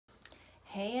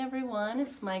Hey everyone,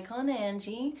 it's Michael and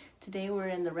Angie. Today we're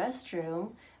in the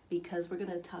restroom because we're going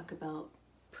to talk about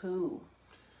poo.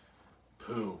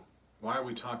 Poo. Why are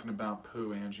we talking about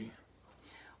poo, Angie?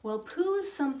 Well, poo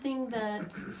is something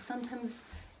that sometimes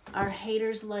our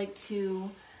haters like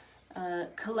to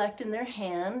collect in their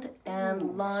hand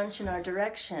and launch in our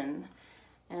direction.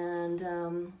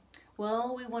 And,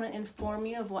 well, we want to inform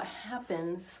you of what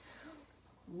happens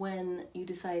when you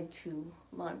decide to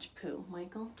launch poo.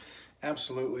 Michael?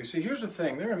 Absolutely. See, here's the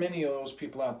thing. There are many of those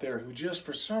people out there who just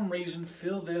for some reason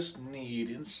feel this need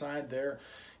inside their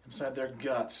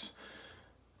guts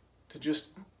to just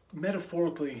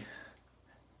metaphorically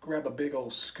grab a big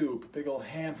old scoop, a big old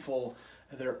handful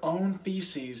of their own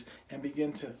feces and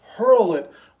begin to hurl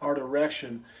it our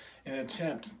direction in an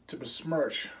attempt to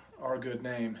besmirch our good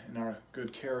name and our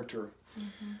good character.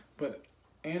 Mm-hmm. But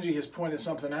Angie has pointed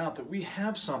something out, that we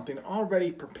have something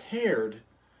already prepared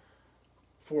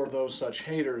for those such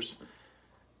haters,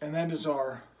 and that is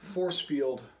our force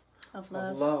field of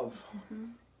love. Mm-hmm.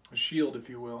 A shield, if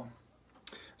you will.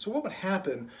 So what would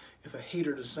happen if a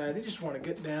hater decided they just want to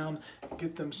get down,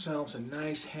 get themselves a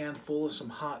nice handful of some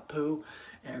hot poo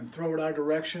and throw it our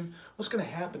direction? What's going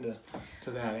to happen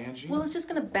to that, Angie? Well, it's just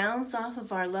going to bounce off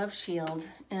of our love shield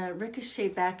and ricochet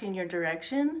back in your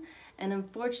direction. And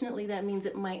unfortunately, that means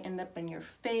it might end up in your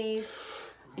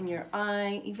face, in your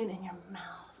eye, even in your mouth.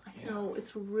 I know,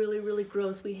 it's really, really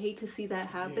gross. We hate to see that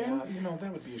happen. Yeah,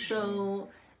 that would be a shame. So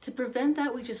to prevent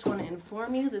that, we just want to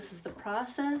inform you this is the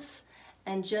process.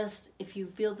 And just, if you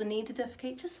feel the need to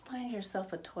defecate, just find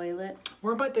yourself a toilet.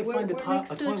 Where might they find a toilet? We're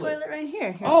next to a toilet right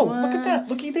here. Here's one. Look at that.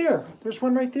 Looky there. There's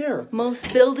one right there.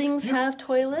 Most buildings have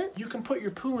toilets. You can put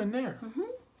your poo in there. Mm-hmm.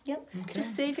 Yep. Okay.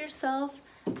 Just save yourself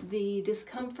the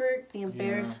discomfort, the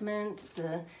embarrassment,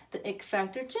 the ick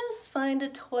factor. Just find a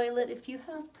toilet. If you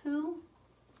have poo,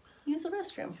 use a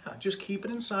restroom. Yeah, just keep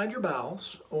it inside your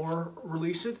bowels or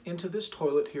release it into this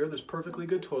toilet here, this perfectly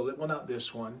good toilet. Well, not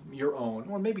this one, your own,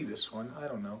 or maybe this one, I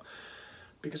don't know.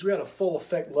 Because we got a full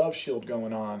effect love shield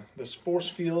going on. This force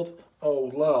field,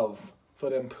 love for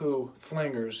them poo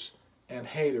flingers and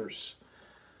haters.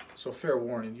 So fair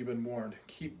warning, you've been warned.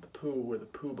 Keep the poo where the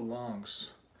poo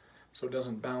belongs so it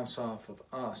doesn't bounce off of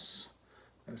us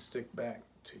and stick back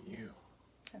to you.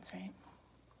 That's right.